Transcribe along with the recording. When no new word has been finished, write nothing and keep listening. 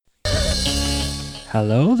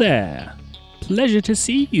Hello there. Pleasure to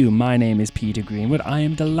see you. My name is Peter Greenwood. I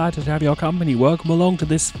am delighted to have your company. Welcome along to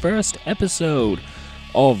this first episode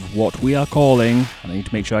of what we are calling, I need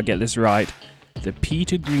to make sure I get this right, the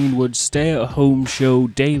Peter Greenwood Stay-at-Home Show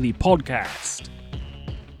Daily Podcast.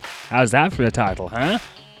 How's that for a title, huh?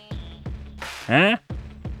 Huh?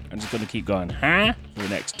 I'm just going to keep going, huh? For the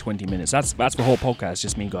next 20 minutes. That's the whole podcast,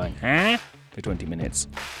 just me going, huh? For 20 minutes.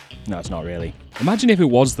 No, it's not really. Imagine if it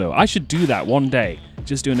was, though. I should do that one day.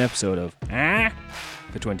 Just do an episode of,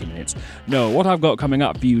 for 20 minutes. No, what I've got coming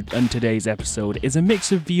up for you in today's episode is a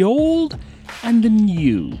mix of the old and the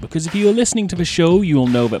new. Because if you're listening to the show, you will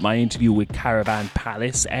know that my interview with Caravan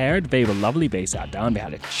Palace aired. They were lovely. They sat down. They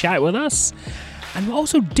had a chat with us. And we're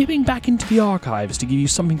also dipping back into the archives to give you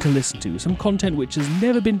something to listen to. Some content which has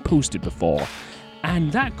never been posted before.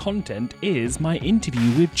 And that content is my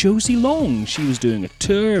interview with Josie Long. She was doing a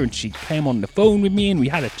tour and she came on the phone with me and we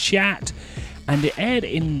had a chat. And it aired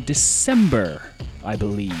in December, I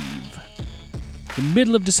believe. The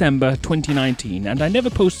middle of December 2019. And I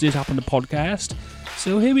never posted it up on the podcast.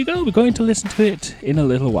 So here we go. We're going to listen to it in a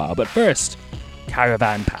little while. But first,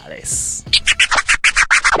 Caravan Palace.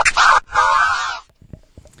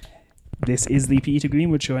 This is the Peter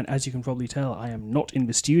Greenwood Show, and as you can probably tell, I am not in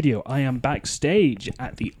the studio. I am backstage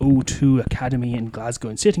at the O2 Academy in Glasgow,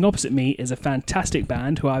 and sitting opposite me is a fantastic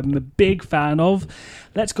band who I'm a big fan of.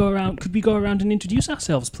 Let's go around. Could we go around and introduce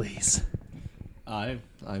ourselves, please? I'm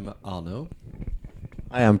Arno.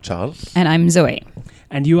 I am Charles. And I'm Zoe.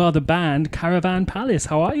 And you are the band Caravan Palace.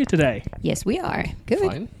 How are you today? Yes, we are. Good.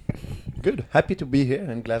 Fine. Good. Happy to be here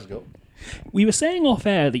in Glasgow. We were saying off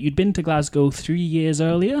air that you'd been to Glasgow 3 years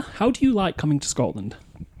earlier. How do you like coming to Scotland?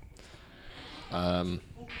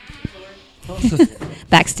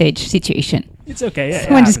 Backstage situation. It's okay. Yeah,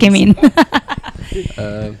 Someone just came in.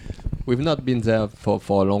 We've not been there for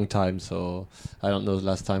a long time, so I don't know the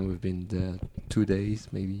last time we've been there. 2 days,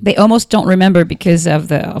 maybe. They almost don't remember because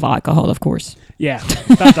of alcohol, of course. Yeah,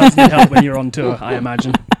 that doesn't help when you're on tour, I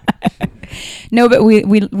imagine. No, but we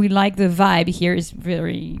like the vibe here is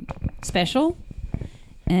very special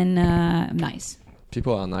and nice.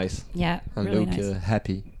 People are nice. Yeah, and really look nice.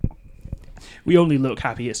 happy. We only look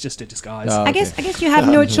happy. It's just a disguise. Oh, I guess you have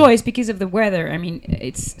no choice because of the weather. I mean,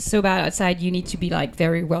 it's so bad outside. You need to be like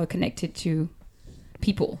very well connected to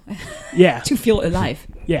people. Yeah. To feel alive.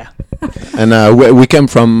 Yeah. And we came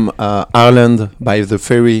from Ireland by the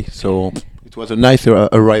ferry, so it was a nice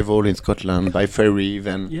arrival in Scotland by ferry,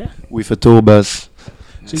 then with a tour bus,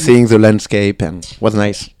 seeing the landscape, and was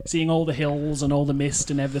nice. Seeing all the hills and all the mist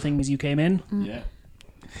and everything as you came in. Mm. Yeah,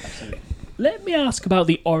 absolutely. Let me ask about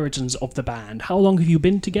the origins of the band. How long have you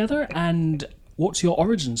been together, and what's your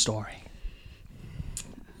origin story?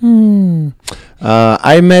 We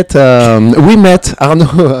met, Arno,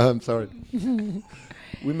 I'm sorry.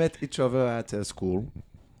 We met each other at school,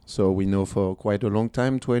 so we know for quite a long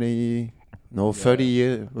time, 30 years, no,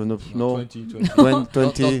 20.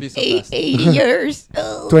 20 8 years.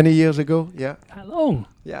 20 years ago, yeah. How long?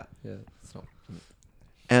 Yeah. Yeah, so.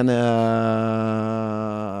 And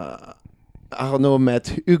Arno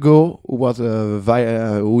met Hugo, who was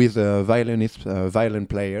who is a violinist, violin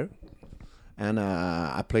player, and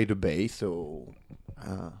I played the bass. So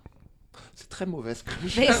c'est très mauvais.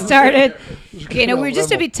 They started. Okay, no, we're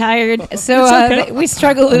just a bit tired, so okay. we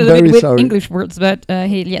struggle a little very bit with sorry. English words. But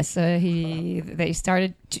they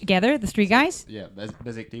started together, the three guys. Yeah,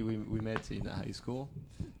 basically we met in high school,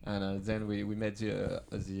 and then we met the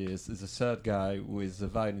third guy who is the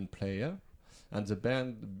violin player, and the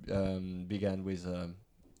band began with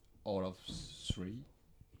all of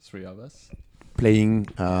three of us. Playing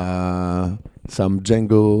some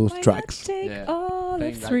Django tracks. Take all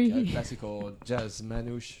playing the three. like classical jazz,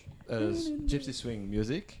 manouche, gypsy swing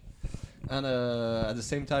music, and at the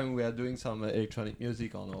same time we are doing some electronic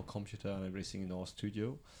music on our computer and everything in our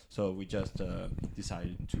studio. So we just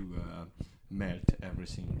decided to melt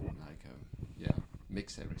everything,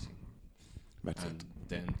 mix everything, That's and it.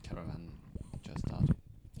 then Caravan just started.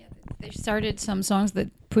 Yeah, they started some songs that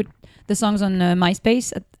put the songs on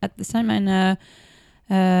MySpace at the time, and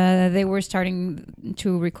they were starting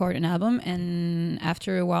to record an album. And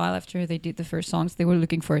after a while, after they did the first songs, they were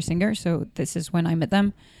looking for a singer. So this is when I met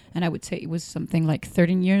them, and I would say it was something like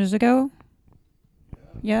 13 years ago.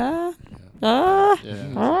 Yeah.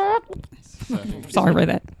 Sorry for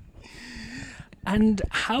that. And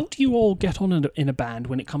how do you all get on in a band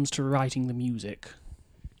when it comes to writing the music?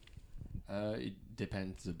 It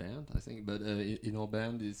depends the band, I think, but in our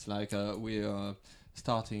band it's like we are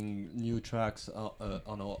starting new tracks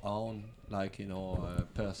on our own, like in our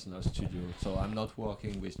personal studio. So I'm not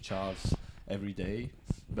working with Charles every day.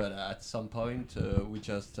 but at some point we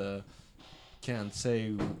just can't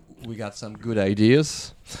say we got some good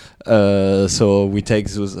ideas. So we take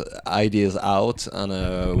those ideas out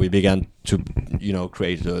and we began to,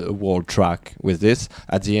 create a whole track with this.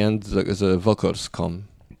 At the end, the vocals come.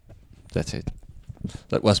 That's it.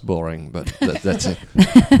 That was boring, but that's it.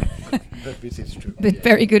 But this is true. But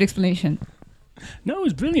very good explanation. No,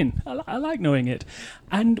 it's brilliant. I like knowing it.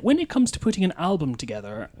 And when it comes to putting an album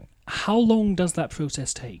together, how long does that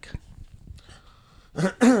process take?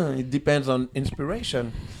 It depends on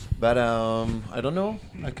inspiration, but I don't know,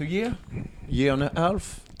 like a year and a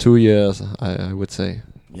half. 2 years, I would say.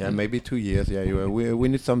 Yeah, maybe 2 years. Yeah, we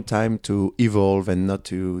need some time to evolve and not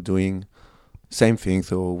to doing same thing.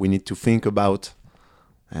 So we need to think about,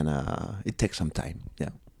 and it takes some time. Yeah.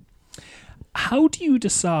 How do you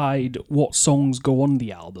decide what songs go on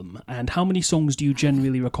the album, and how many songs do you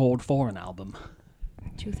generally record for an album?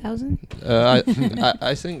 2000?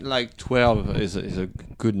 I think like 12 is a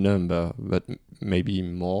good number, but maybe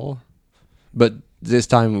more. But this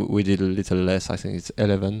time we did a little less. I think it's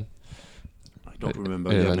 11. I don't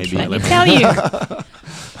remember. 11, Yeah, maybe Let me 11. tell you.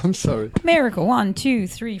 I'm sorry. Miracle. 1, 2,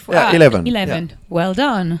 3, 4. Yeah, 11. 11. Yeah. Well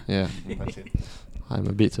done. Yeah, That's it. I'm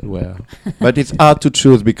a bit aware. But it's hard to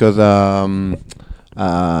choose because,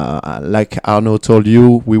 like Arnaud told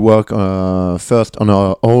you, we work first on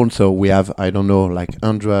our own. So we have, I don't know, like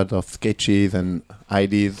hundreds of sketches and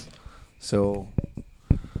ideas. So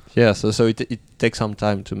Yeah, so it takes some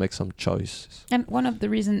time to make some choices. And one of the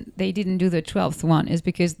reasons they didn't do the 12th one is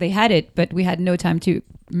because they had it, but we had no time to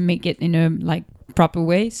make it in a proper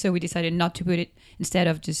way. So we decided not to put it instead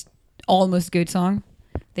of just almost good song.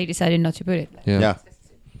 They decided not to put it. yeah.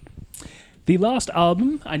 The last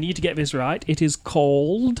album, I need to get this right, it is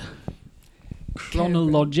called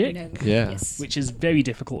Chronologic, Yeah. Yes. which is very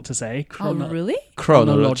difficult to say. Oh, really?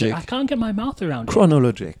 Chronologic. I can't get my mouth around it.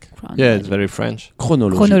 Chronologic. Yeah, it's very French.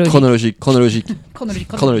 Chronologic. Chronologic. Chronologic.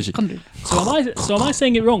 So am I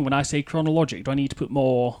saying it wrong when I say chronologic? Do I need to put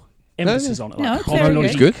more emphasis on it? No, Like it's very chronologic?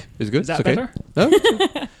 It's good. It's good. Is that it's okay. better? No? Do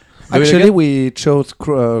it Actually, again? we chose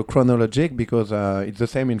chronologic because it's the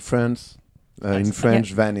same in France, in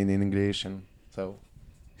French than in English, and so.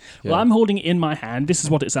 Well, I'm holding it in my hand. This is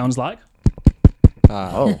what it sounds like.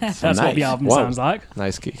 Oh, That's what the album sounds like.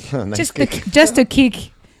 Nice kick. Nice Just a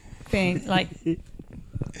kick thing.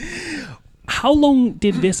 How long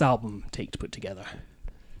did this album take to put together?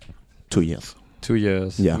 2 years. 2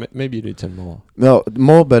 years. Yeah. Maybe a little more. No,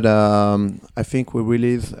 more, but I think we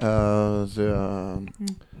released the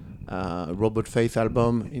Robot Face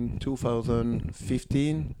album in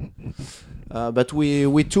 2015. But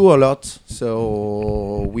we tour a lot,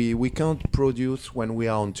 so we can't produce when we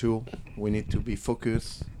are on tour. We need to be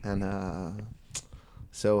focused, and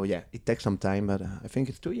so yeah, it takes some time, but I think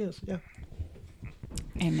it's 2 years. Yeah.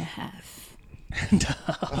 And a half.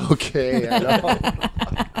 Okay. And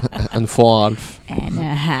 4.5. And a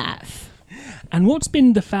half. And what's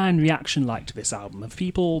been the fan reaction like to this album? Have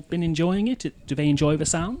people been enjoying it? Do they enjoy the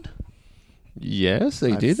sound? Yes,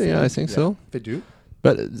 they did. Yeah, I think so. They do.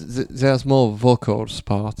 But there's more vocals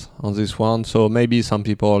part on this one, so maybe some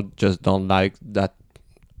people just don't like that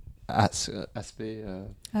aspect.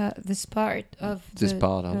 This part of This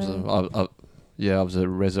part of the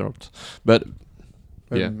result, but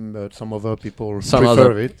yeah, But some other people some prefer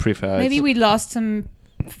other it. prefer maybe it. we lost some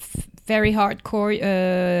very hardcore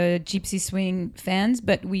gypsy swing fans,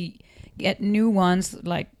 but we get new ones,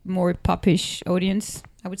 like more popish audience,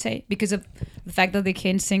 I would say, because of the fact that they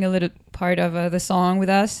can sing a little part of the song with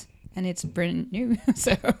us, and it's brand new.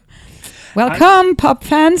 So welcome, pop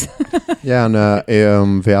fans. Yeah,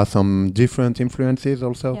 and there are some different influences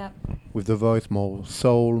also Yeah. with the voice, more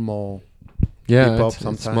soul, more Yeah, hip-hop it's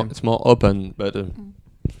sometimes. more open, but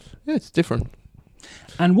yeah, it's different.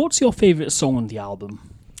 And what's your favourite song on the album?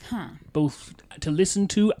 Huh. Both to listen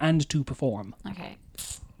to and to perform. Okay.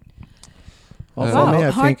 For Wow, me,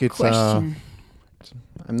 I hard think it's question.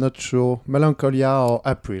 I'm not sure, Melancholia or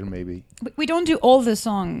April maybe. We don't do all the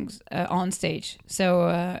songs on stage,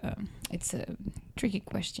 so it's a tricky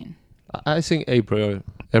question. I think April.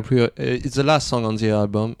 It's the last song on the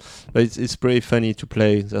album, but it's pretty funny to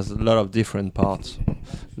play. There's a lot of different parts,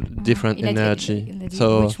 different energy.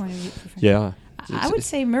 So which one do you prefer? yeah, I would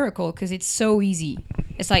say Miracle because it's so easy.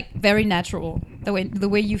 It's like very natural. The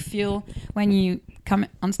way you feel when you come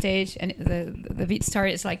on stage and the beat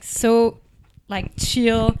starts, it's like so like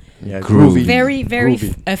chill, Yeah, Groovy. very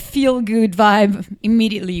Groovy. a feel good vibe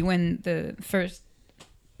immediately when the first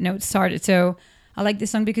note started. So I like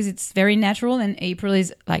this song because it's very natural, and April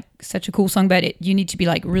is like such a cool song, but you need to be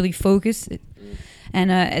like really focused.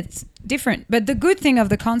 and it's different. But the good thing of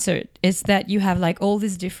the concert is that you have like all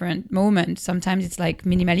these different moments. Sometimes it's like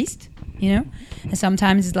minimalist, you know, and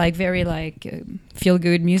sometimes it's like very like feel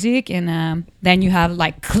good music, and then you have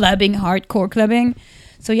like clubbing, hardcore clubbing.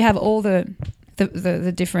 So you have all the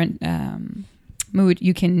different mood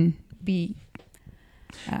you can be.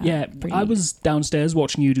 I was downstairs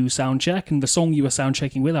watching you do sound check, and the song you were sound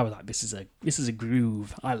checking with, I was like, "This is a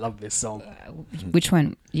groove. I love this song." Which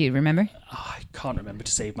one? You remember? Oh, I can't remember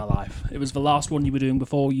to save my life. It was the last one you were doing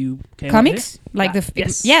before you came. Comics, like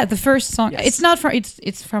yes. the first song. Yes. It's not from.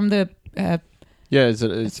 It's from the. It's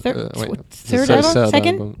third album,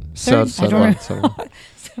 second, third. I don't know.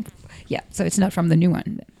 Yeah, so it's not from the new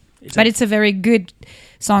one, but it's a very good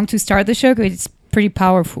song to start the show. 'Cause it's pretty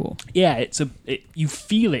powerful. Yeah, you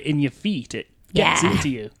feel it in your feet. It gets into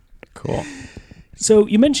you. Cool. So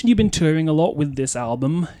you mentioned you've been touring a lot with this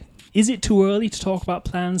album. Is it too early to talk about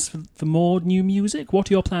plans for more new music?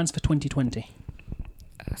 What are your plans for 2020?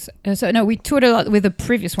 So no, we toured a lot with the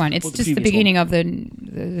previous one. It's just the beginning of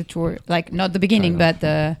the tour. Like not the beginning, but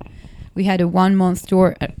we had a 1 month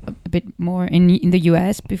tour, a bit more in the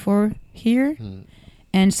US before here,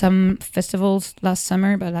 and some festivals last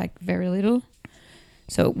summer, but like very little.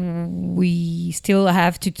 So we still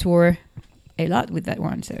have to tour a lot with that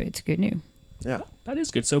one. So it's good news. Yeah, that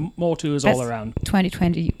is good. So more tours all around.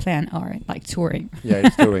 2020 plan are like touring. Yeah,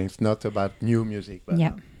 it's touring. It's not about new music, but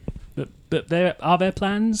yeah. But are there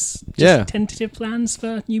plans? Tentative plans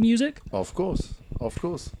for new music? Of course.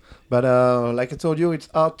 But like I told you, it's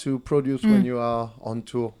hard to produce when you are on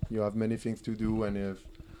tour. You have many things to do, and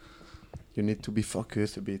you need to be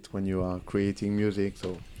focused a bit when you are creating music.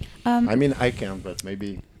 So, I mean, I can, but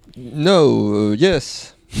maybe. No.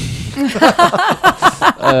 Yes.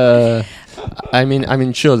 I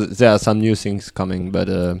mean, sure, there are some new things coming, but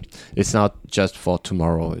it's not just for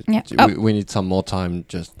tomorrow. We need some more time,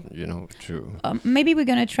 just to. Maybe we're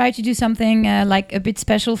gonna try to do something like a bit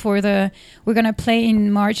special for the. We're gonna play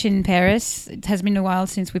in March in Paris. It has been a while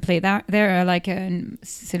since we played there.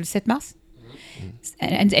 C'est le 7 mars,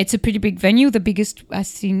 and it's a pretty big venue, the biggest I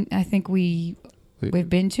think we've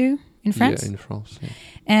been to in France. Yeah, in France. Yeah.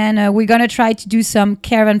 And we're gonna try to do some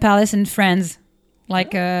Caravan Palace and Friends.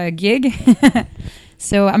 Like a gig.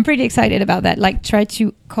 So I'm pretty excited about that. Like try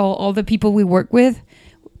to call all the people we work with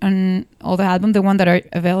on all the album, the one that are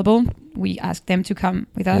available. We ask them to come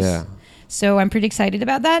with us. Yeah. So I'm pretty excited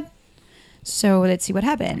about that. So let's see what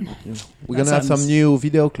happens. Yeah. We're going to have some new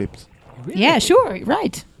video clips. Really? Yeah, sure.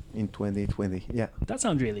 Right. In 2020, yeah. That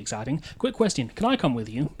sounds really exciting. Quick question, can I come with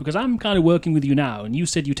you? Because I'm kind of working with you now, and you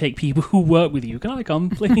said you take people who work with you. Can I come,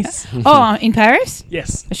 please? In Paris?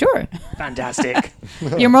 Yes. Sure. Fantastic.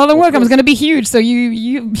 You're more than welcome. It's going to be huge, so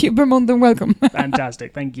you're more than welcome.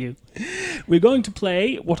 Fantastic, thank you. We're going to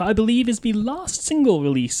play what I believe is the last single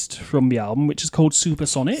released from the album, which is called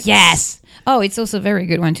Supersonic. Yes! Oh, it's also a very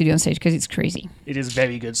good one to do on stage, because it's crazy. It is a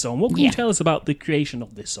very good song. What can you tell us about the creation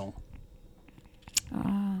of this song?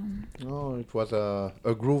 It was a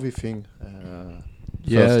groovy thing.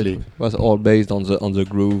 It was all based on the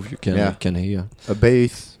groove you can hear. A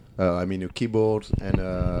bass, a keyboard and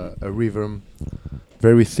a rhythm,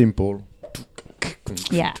 very simple.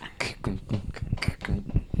 Yeah.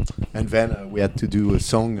 And then we had to do a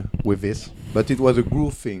song with this, but it was a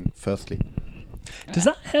groove thing. Firstly, does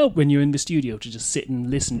that help when you're in the studio to just sit and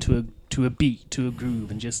listen to a beat, to a groove,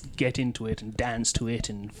 and just get into it and dance to it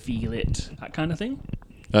and feel it, that kind of thing?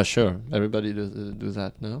 Sure. Everybody does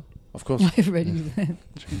that, no? Of course. Everybody does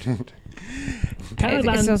that.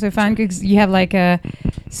 It's also fun because you have like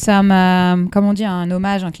some, comment on dit, un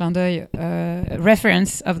hommage, un clin d'œil,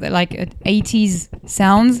 reference of the like 80s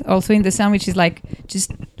sounds, also in the sound, which is like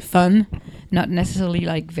just fun, not necessarily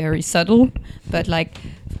like very subtle, but like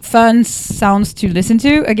fun sounds to listen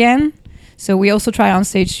to again. So we also try on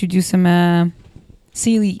stage to do some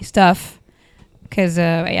silly stuff. Because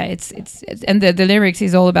it's and the lyrics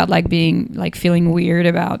is all about like being like feeling weird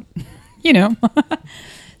about,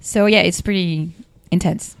 So yeah, it's pretty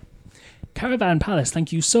intense. Caravan Palace,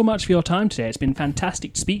 thank you so much for your time today. It's been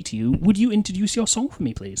fantastic to speak to you. Would you introduce your song for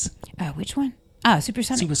me, please? Which one?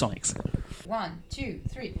 Supersonic. Supersonics. 1, 2,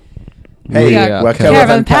 3. Hey, we're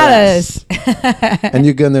Caravan Palace. And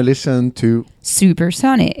you're gonna listen to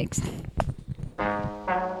Supersonics.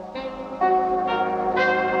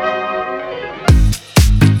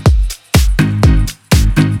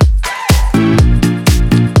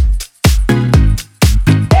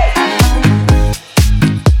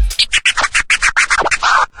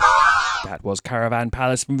 Was Caravan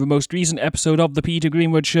Palace from the most recent episode of the Peter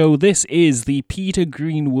Greenwood Show. This is the Peter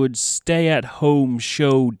Greenwood Stay at Home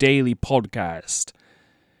Show Daily Podcast.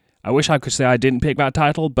 I wish I could say I didn't pick that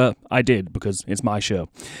title, but I did because it's my show.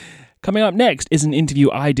 Coming up next is an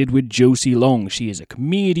interview I did with Josie Long. She is a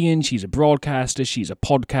comedian, she's a broadcaster, she's a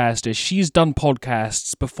podcaster. She's done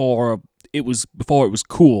podcasts before it was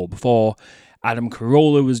cool, before Adam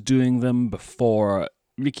Carolla was doing them, before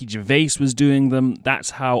Ricky Gervais was doing them.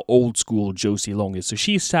 That's how old school Josie Long is. So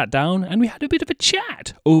she sat down and we had a bit of a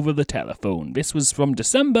chat over the telephone. This was from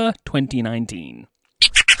December 2019.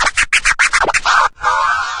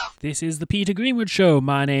 This is the Peter Greenwood Show.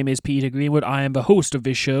 My name is Peter Greenwood. I am the host of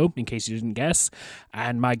this show, in case you didn't guess.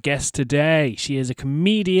 And my guest today, she is a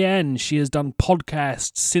comedian. She has done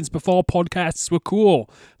podcasts since before podcasts were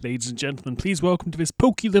cool. Ladies and gentlemen, please welcome to this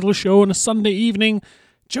pokey little show on a Sunday evening,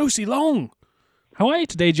 Josie Long. How are you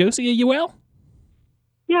today, Josie? Are you well?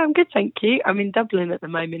 Yeah, I'm good, thank you. I'm in Dublin at the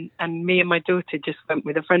moment, and me and my daughter just went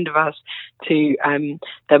with a friend of ours to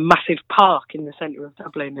the massive park in the centre of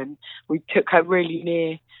Dublin, and we took her really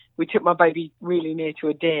near. We took my baby really near to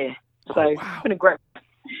a deer. So wow. It's been a great...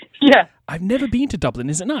 Yeah. I've never been to Dublin.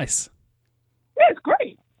 Is it nice? Yeah, it's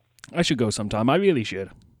great. I should go sometime. I really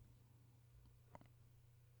should.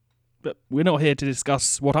 But we're not here to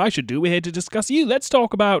discuss what I should do. We're here to discuss you. Let's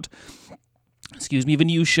talk about, the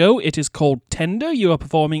new show. It is called Tender. You are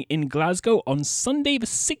performing in Glasgow on Sunday, the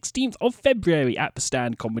 16th of February at the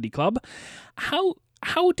Stand Comedy Club.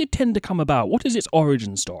 How did Tender come about? What is its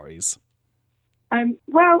origin stories?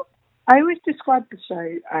 Well, I always describe the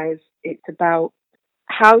show as it's about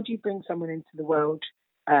how do you bring someone into the world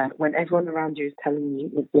when everyone around you is telling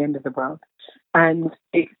you it's the end of the world. And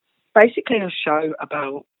it's basically a show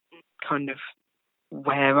about kind of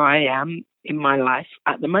where I am in my life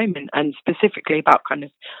at the moment, and specifically about kind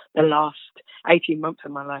of the last 18 months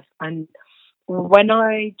of my life. And when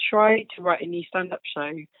I try to write a new stand-up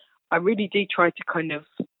show, I really do try to kind of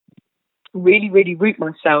really, really root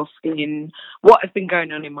myself in what has been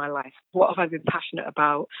going on in my life. What have I been passionate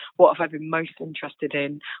about? What have I been most interested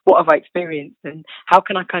in? What have I experienced? And how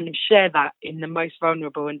can I kind of share that in the most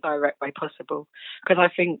vulnerable and direct way possible? Because I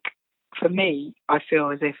think, for me, I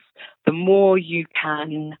feel as if the more you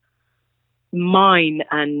can mine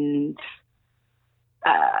and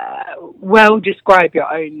describe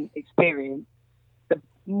your own experience, the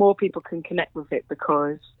more people can connect with it,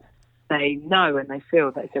 because they know and they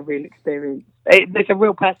feel that it's a real experience. There's a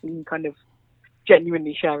real person kind of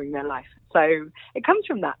genuinely sharing their life. So it comes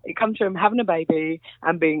from that. It comes from having a baby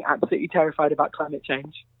and being absolutely terrified about climate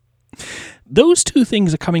change. Those two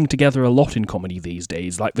things are coming together a lot in comedy these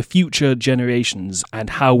days, like the future generations and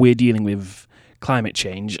how we're dealing with climate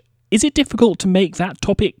change. Is it difficult to make that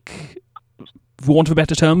topic, for want of a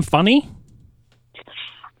better term, funny?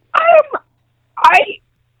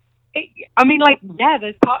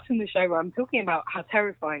 There's parts in the show where I'm talking about how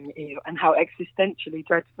terrifying it is and how existentially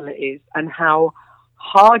dreadful it is and how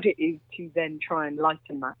hard it is to then try and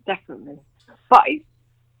lighten that, definitely. But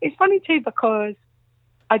it's funny too, because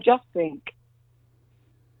I just think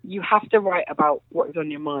you have to write about what is on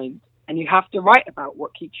your mind, and you have to write about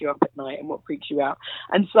what keeps you up at night and what freaks you out.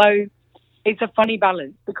 And so it's a funny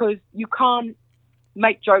balance, because you can't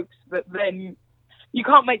make jokes that then... You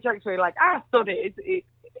can't make jokes where you're like, sod it,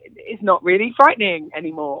 it's not really frightening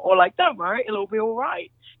anymore. Or like, don't worry, it'll all be all right.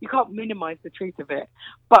 You can't minimize the truth of it.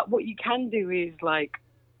 But what you can do is, like,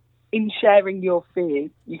 in sharing your fears,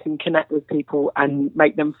 you can connect with people and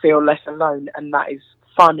make them feel less alone. And that is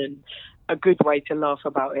fun and a good way to laugh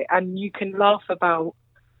about it. And you can laugh about...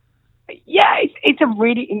 Yeah, it's a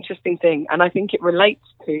really interesting thing. And I think it relates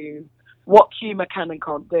to what humour can and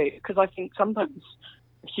can't do. Because I think sometimes...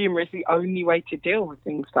 humour is the only way to deal with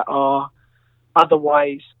things that are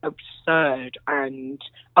otherwise absurd and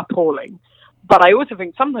appalling. But I also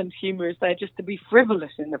think sometimes humour is there just to be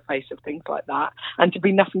frivolous in the face of things like that and to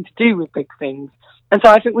be nothing to do with big things. And so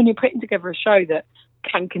I think when you're putting together a show that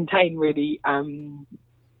can contain really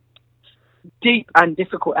deep and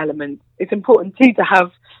difficult elements, it's important too to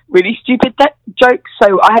have really stupid jokes.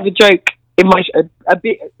 So I have a joke in my a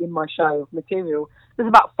bit in my show of material. There's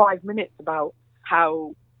about 5 minutes about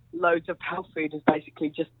how loads of health food is basically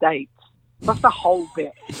just dates. That's the whole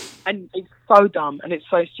bit. And it's so dumb and it's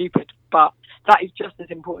so stupid. But that is just as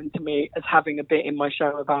important to me as having a bit in my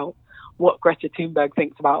show about what Greta Thunberg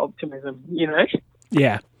thinks about optimism, you know?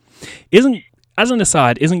 Yeah. As an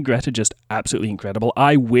aside, isn't Greta just absolutely incredible?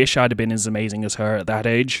 I wish I'd have been as amazing as her at that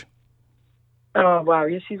age. Oh, wow.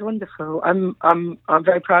 Yeah, she's wonderful. I'm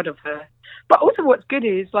very proud of her. But also what's good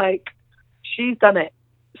is, like, she's done it.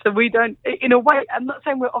 So we don't, in a way, I'm not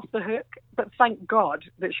saying we're off the hook, but thank God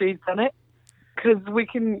that she's done it, because we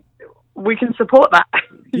can support that.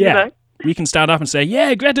 Yeah, you know? We can stand up and say,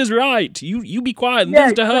 yeah, Greta's right. You be quiet and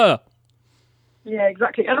listen to her. Yeah,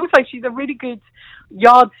 exactly. And also, she's a really good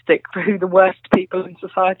yardstick for who the worst people in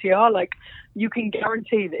society are. Like, you can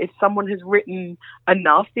guarantee that if someone has written a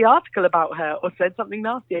nasty article about her or said something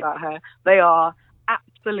nasty about her, they are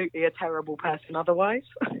absolutely a terrible person otherwise.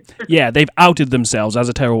 Yeah, they've outed themselves as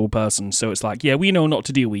a terrible person, so it's like, yeah, we know not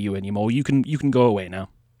to deal with you anymore. You can go away now.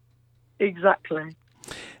 Exactly.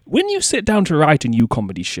 When you sit down to write a new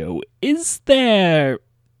comedy show, is there...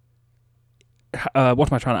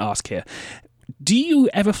 what am I trying to ask here? Do you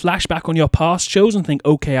ever flash back on your past shows and think,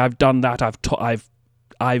 okay, I've done that,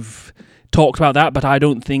 I've talked about that, but I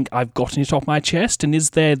don't think I've gotten it off my chest? And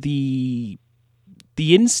is there the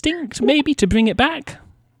instinct, maybe, to bring it back?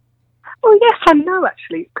 Well, yes and no,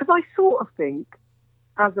 actually, because I sort of think,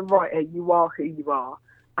 as a writer, you are who you are.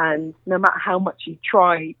 And no matter how much you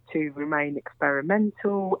try to remain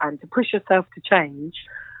experimental and to push yourself to change,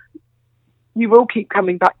 you will keep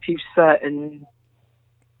coming back to certain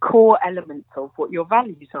core elements of what your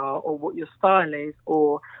values are or what your style is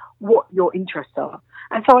or what your interests are.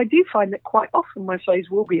 And so I do find that quite often my shows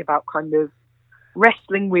will be about kind of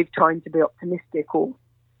wrestling with trying to be optimistic or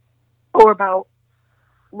about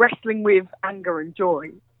wrestling with anger and joy.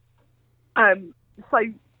 So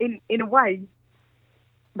in a way,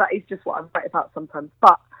 that is just what I write about sometimes.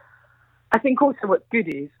 But I think also what's good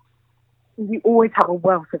is you always have a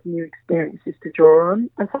wealth of new experiences to draw on.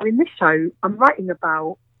 And so in this show, I'm writing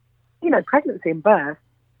about, pregnancy and birth.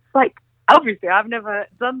 Like, obviously, I've never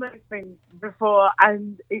done those things before,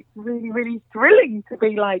 and it's really, really thrilling to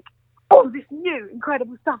be like, oh, this new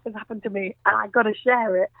incredible stuff has happened to me, and I got to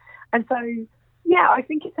share it. And so, yeah, I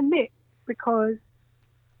think it's a mix because,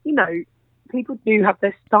 people do have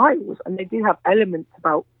their styles and they do have elements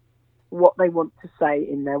about what they want to say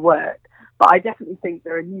in their work. But I definitely think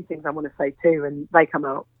there are new things I want to say too, and they come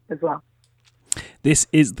out as well. This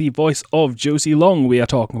is the voice of Josie Long. We are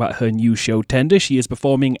talking about her new show, Tender. She is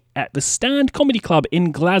performing at the Stand Comedy Club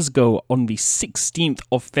in Glasgow on the 16th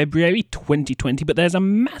of February 2020, but there's a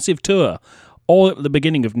massive tour all at the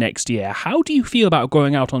beginning of next year. How do you feel about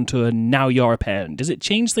going out on tour now you're a parent? Does it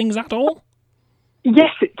change things at all?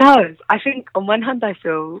 Yes, it does. I think on one hand I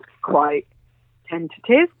feel quite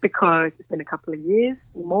tentative because it's been a couple of years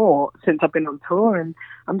more since I've been on tour, and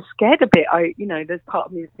I'm scared a bit. There's part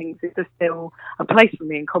of me that thinks is there still a place for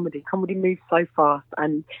me in comedy? Comedy moves so fast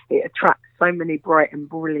and it attracts so many bright and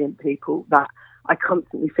brilliant people that I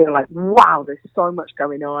constantly feel like, wow, there's so much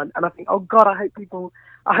going on. And I think, oh God, I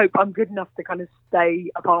hope I'm good enough to kind of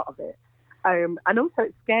stay a part of it. And also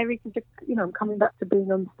it's scary because, I'm coming back to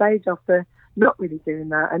being on stage after not really doing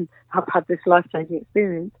that and have had this life-changing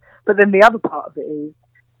experience. But then the other part of it is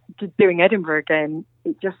just doing Edinburgh again.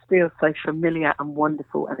 It just feels so familiar and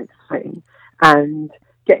wonderful and exciting. And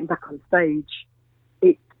getting back on stage,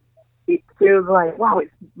 it feels like, wow,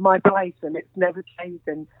 it's my place and it's never changed.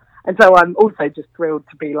 And so I'm also just thrilled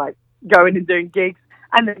to be like going and doing gigs.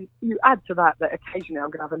 And then you add to that occasionally I'm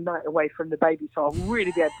going to have a night away from the baby, so I'll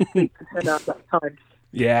really be able to sleep for 10 hours at a time.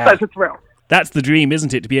 Yeah. So it's a thrill. That's the dream,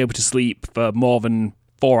 isn't it? To be able to sleep for more than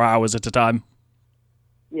 4 hours at a time.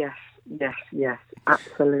 Yes,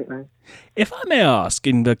 absolutely. If I may ask,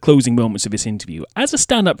 in the closing moments of this interview, as a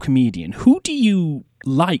stand-up comedian, who do you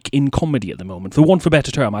like in comedy at the moment? For want of a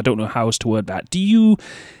better term, I don't know how else to word that. Do you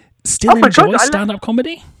still enjoy stand-up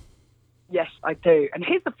comedy? Yes, I do. And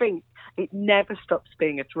here's the thing. It never stops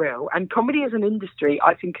being a thrill. And comedy as an industry,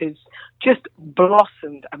 I think, has just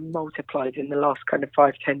blossomed and multiplied in the last kind of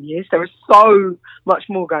 5-10 years. There is so much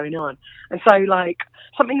more going on. And so, like,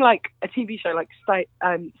 something like a TV show like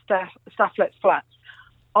Staff Let's Flats,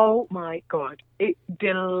 oh my God, it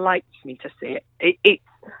delights me to see it.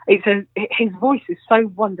 His voice is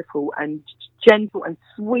so wonderful and gentle and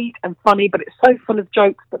sweet and funny, but it's so full of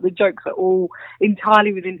jokes, but the jokes are all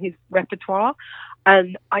entirely within his repertoire.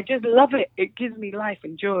 And I just love it. It gives me life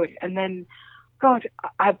and joy. And then, God,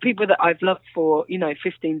 I have people that I've loved for,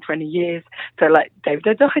 15, 20 years. So like David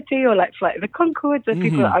O'Doherty or like Flight of the Conchords are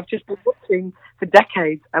people that I've just been watching for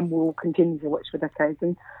decades and will continue to watch for decades.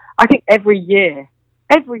 And I think every year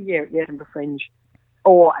at the Edinburgh Fringe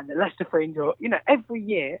or at the Leicester Fringe or, every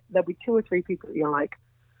year there'll be 2 or 3 people that you're like,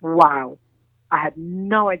 wow, I had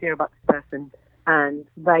no idea about this person and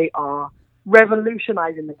they are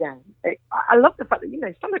revolutionizing the game. I love the fact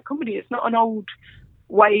that, stand-up comedy, it's not an old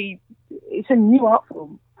way, it's a new art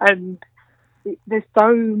form, and there's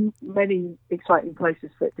so many exciting places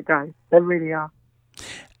for it to go. There really are.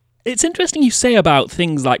 It's interesting you say about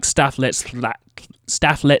things like Staff Let's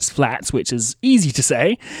Flats, which is easy to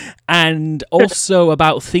say, and also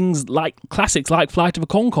about things like classics like Flight of the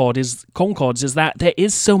Conchords is that there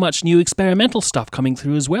is so much new experimental stuff coming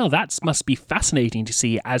through as well. That must be fascinating to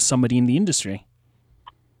see as somebody in the industry.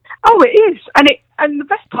 Oh, it is, and the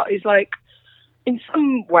best part is like, in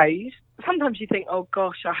some ways, sometimes you think, oh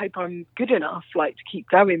gosh, I hope I'm good enough, like, to keep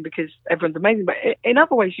going because everyone's amazing. But in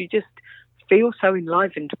other ways, you just feel so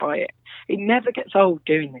enlivened by it. It never gets old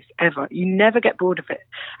doing this, ever. You never get bored of it.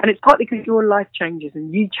 And it's partly because your life changes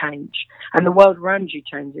and you change and the world around you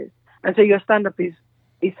changes. And so your stand-up is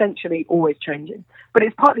essentially always changing. But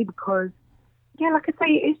it's partly because, yeah, like I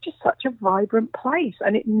say, it's just such a vibrant place,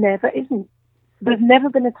 and it never isn't. There's never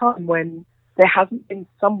been a time when there hasn't been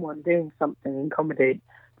someone doing something in comedy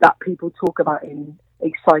that people talk about in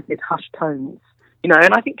excited, hushed tones. You know,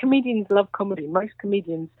 and I think comedians love comedy. Most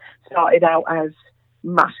comedians started out as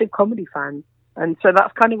massive comedy fans, and so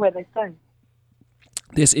that's kind of where they stay.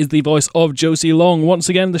 This is the voice of Josie Long. Once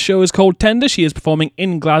again, the show is called Tender. She is performing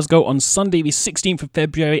in Glasgow on Sunday, the 16th of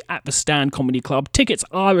February at the Stand Comedy Club. Tickets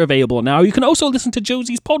are available now. You can also listen to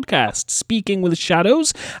Josie's podcast, Speaking with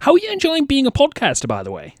Shadows. How are you enjoying being a podcaster, by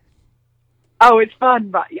the way? Oh, it's fun,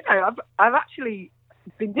 but, you know, I've actually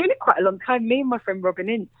been doing it quite a long time. Me and my friend Robin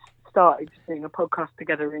Ince started doing a podcast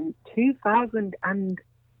together in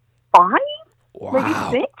 2005? Wow. Maybe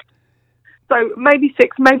 6? So maybe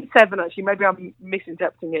 6, maybe 7 actually. Maybe I'm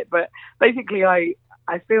misinterpreting it, but basically I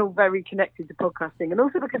feel very connected to podcasting, and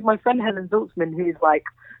also because my friend Helen Zaltzman, who is like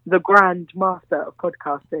the grand master of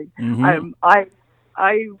podcasting,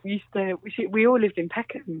 we all lived in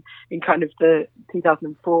Peckham in kind of the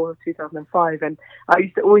 2004, 2005, and I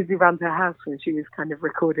used to always be around her house when she was kind of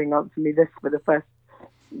recording Answer Me This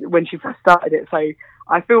when she first started it. So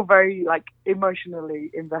I feel very like emotionally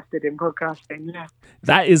invested in podcasting. Yeah,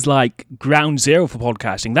 that is like ground zero for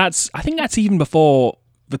podcasting. I think that's even before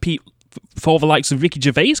the likes of Ricky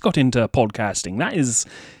Gervais got into podcasting. That is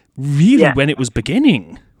really when it was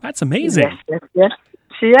beginning. That's amazing. Yes.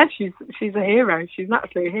 She's a hero. She's an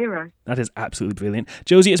absolute hero. That is absolutely brilliant.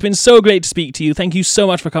 Josie, it's been so great to speak to you. Thank you so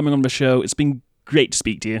much for coming on the show. It's been great to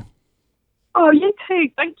speak to you. Oh, you too.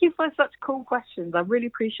 Thank you for such cool questions. I really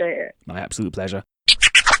appreciate it. My absolute pleasure.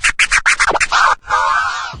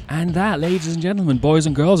 And that, ladies and gentlemen, boys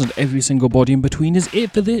and girls, and every single body in between, is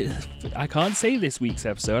it for this. I can't say this week's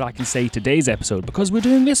episode. I can say today's episode because we're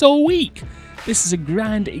doing this all week. This is a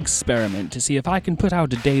grand experiment to see if I can put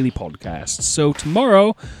out a daily podcast. So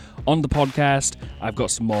tomorrow on the podcast, I've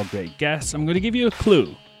got some more great guests. I'm going to give you a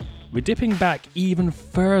clue. We're dipping back even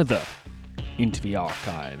further into the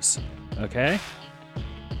archives. Okay?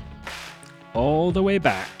 All the way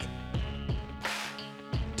back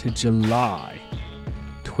to July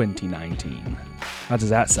 2019. How does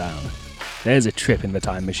that sound? There's a trip in the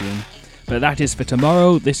time machine. But that is for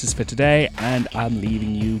tomorrow, this is for today, and I'm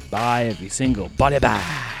leaving you. Bye, every single body.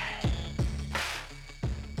 Bye.